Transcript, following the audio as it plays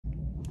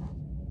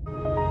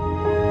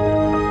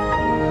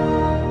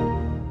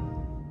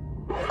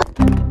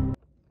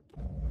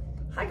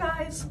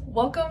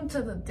Welcome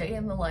to the day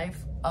in the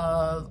life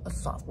of a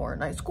sophomore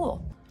in high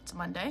school. It's a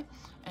Monday,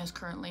 and it's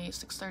currently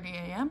 6:30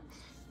 a.m.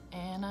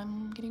 and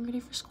I'm getting ready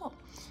for school.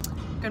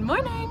 Good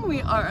morning,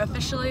 we are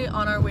officially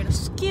on our way to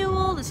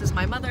school. This is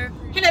my mother.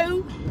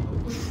 Hello!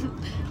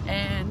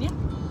 And yeah,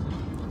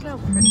 look out,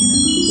 we're gonna get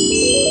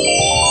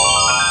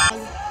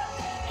in.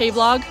 Hey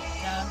vlog.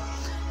 Yeah.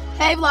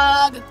 Hey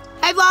vlog.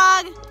 Hey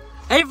vlog.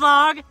 Hey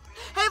vlog.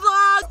 Hey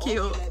vlog.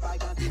 Cute.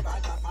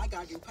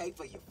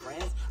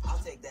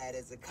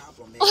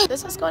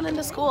 This is going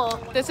into school.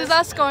 This is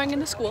us going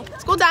into school.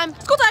 School time.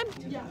 School time.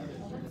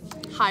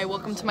 Hi,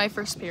 welcome to my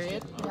first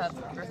period. We have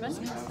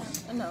Griffin,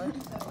 and Noah,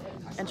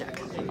 and Jack.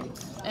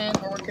 And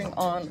we're working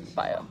on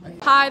bio.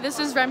 Hi, this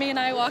is Remy and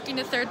I walking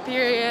to third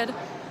period.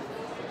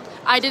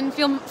 I didn't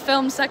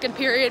film second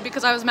period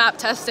because I was map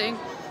testing.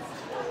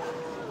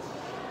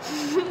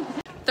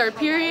 Third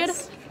period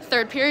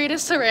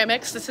is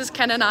ceramics. This is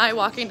Ken and I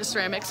walking to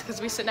ceramics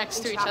because we sit next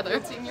to each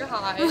other. Senior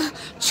high.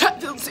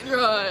 Chatfield Senior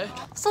High.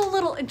 It's a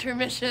little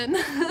intermission.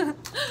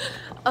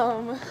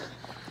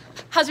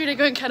 How's your day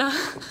going, Kenna?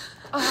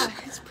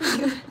 It's pretty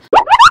good.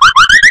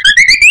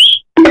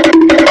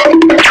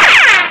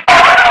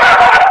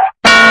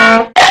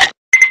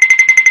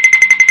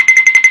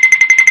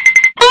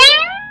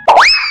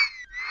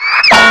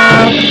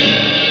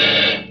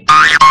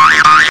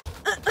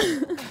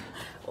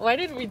 Why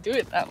did we do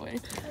it that way?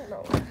 I don't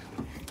know.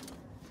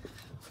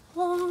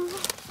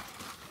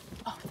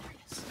 Oh, there it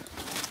is.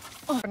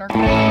 Oh.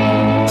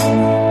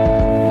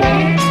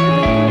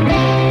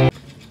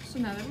 So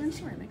now that we're in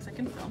ceramics, I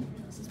can film.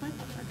 This is my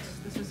project.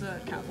 This is a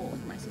cat bowl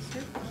for my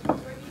sister.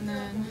 And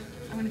then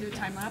I'm gonna do a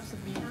time lapse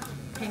of me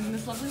painting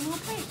this lovely little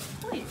plate.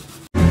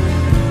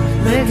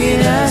 Look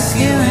at us,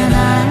 you and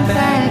I,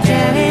 back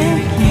at it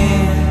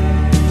again.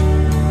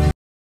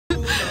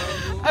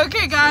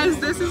 Okay guys,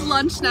 this is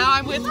lunch now.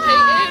 I'm with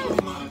Peyton.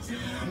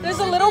 There's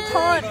a little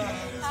pond.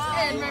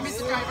 And Remy's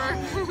the driver.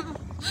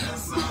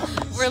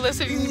 We're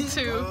listening to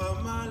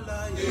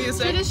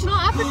music. Traditional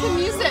African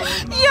music.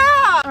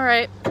 Yeah!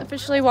 Alright,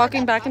 officially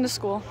walking back into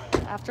school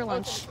after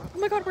lunch. Oh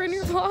my god, we're in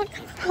your vlog.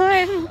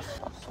 Hi.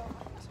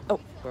 Oh,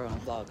 we're on a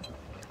vlog.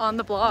 On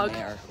the blog.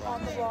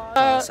 On the vlog.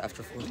 Class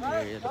after fourth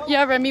period.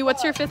 Yeah, Remy,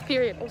 what's your fifth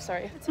period? Oh,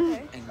 sorry. It's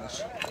okay.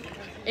 English.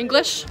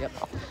 English? Yep.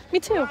 Me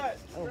too.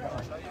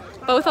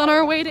 Both on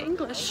our way to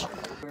English.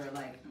 We're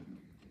like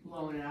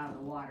blowing it out of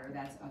the water.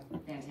 That's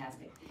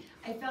fantastic.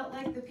 I felt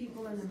like the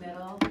people in the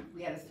middle,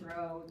 we had to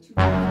throw two.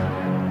 We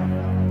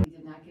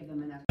did not give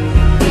them enough.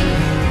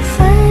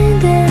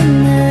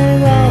 Finding the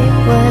right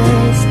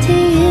words to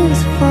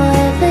use for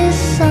this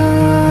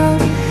song.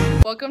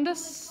 Welcome to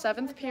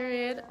 7th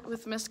period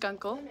with Miss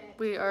Gunkel.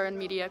 We are in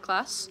media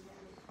class.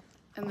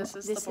 And this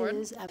is the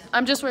board.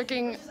 I'm just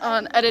working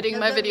on editing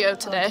my video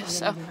today,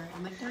 so.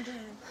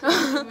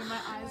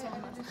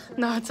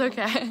 No, it's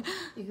okay.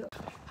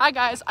 Hi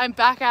guys, I'm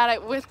back at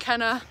it with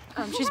Kenna.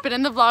 She's been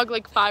in the vlog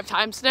like 5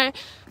 times today,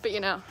 but you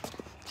know,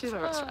 she's my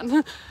best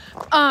friend.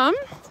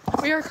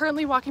 We are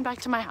currently walking back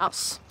to my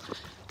house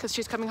because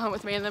she's coming home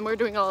with me, and then we're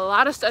doing a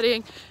lot of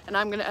studying, and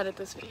I'm gonna edit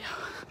this video.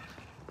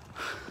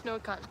 No,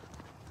 it can't.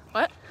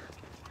 What?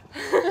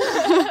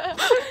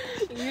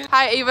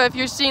 Hi Ava, if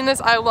you're seeing this,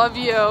 I love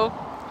you.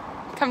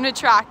 Come to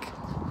track.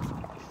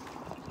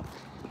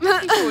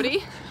 Hey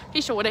shorty.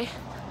 Hey shorty.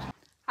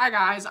 Hi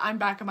guys, I'm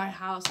back at my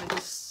house. I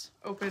just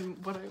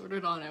opened what I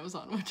ordered on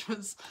Amazon, which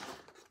was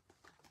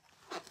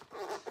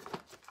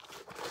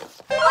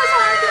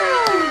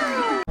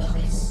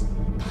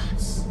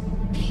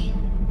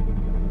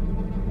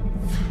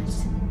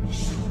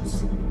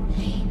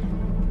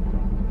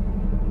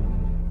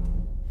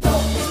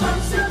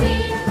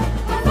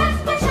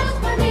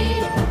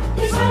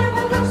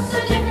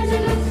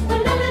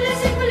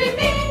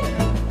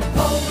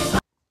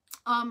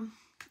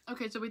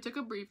okay, so we took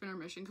a brief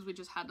intermission because we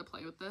just had to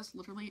play with this.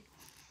 Literally.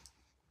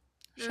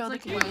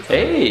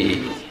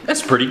 Hey,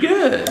 that's pretty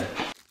good.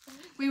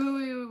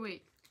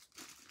 Wait.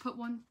 Put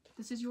one.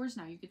 This is yours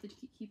now. You get to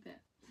keep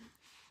it.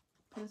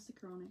 Put a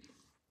sticker on it.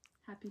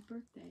 Happy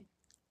birthday.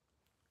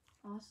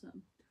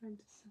 Awesome. Time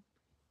to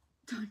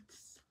celebrate.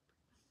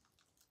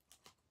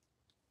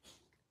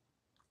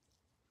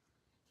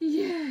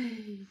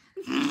 Yay!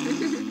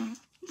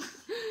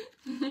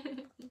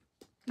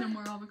 No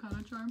more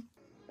avocado charm.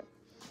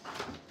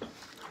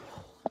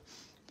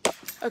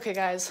 Okay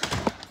guys,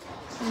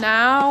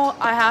 now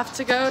I have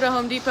to go to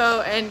Home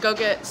Depot and go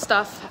get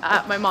stuff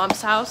at my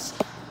mom's house.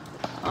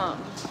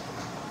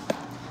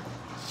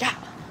 Yeah.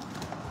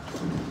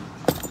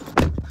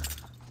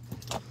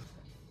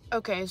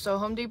 Okay, so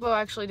Home Depot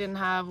actually didn't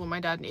have what my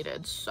dad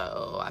needed,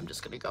 so I'm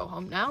just gonna go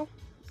home now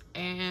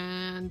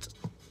and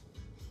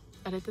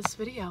edit this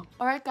video.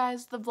 Alright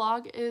guys, the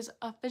vlog is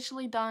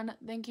officially done.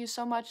 Thank you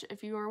so much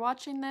if you were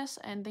watching this,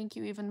 and thank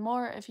you even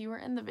more if you were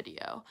in the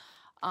video.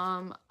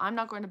 I'm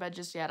not going to bed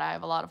just yet. I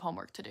have a lot of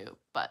homework to do,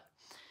 but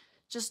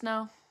just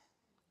know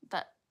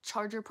that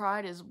Charger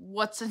Pride is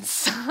what's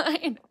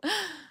inside.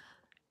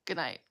 Good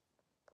night.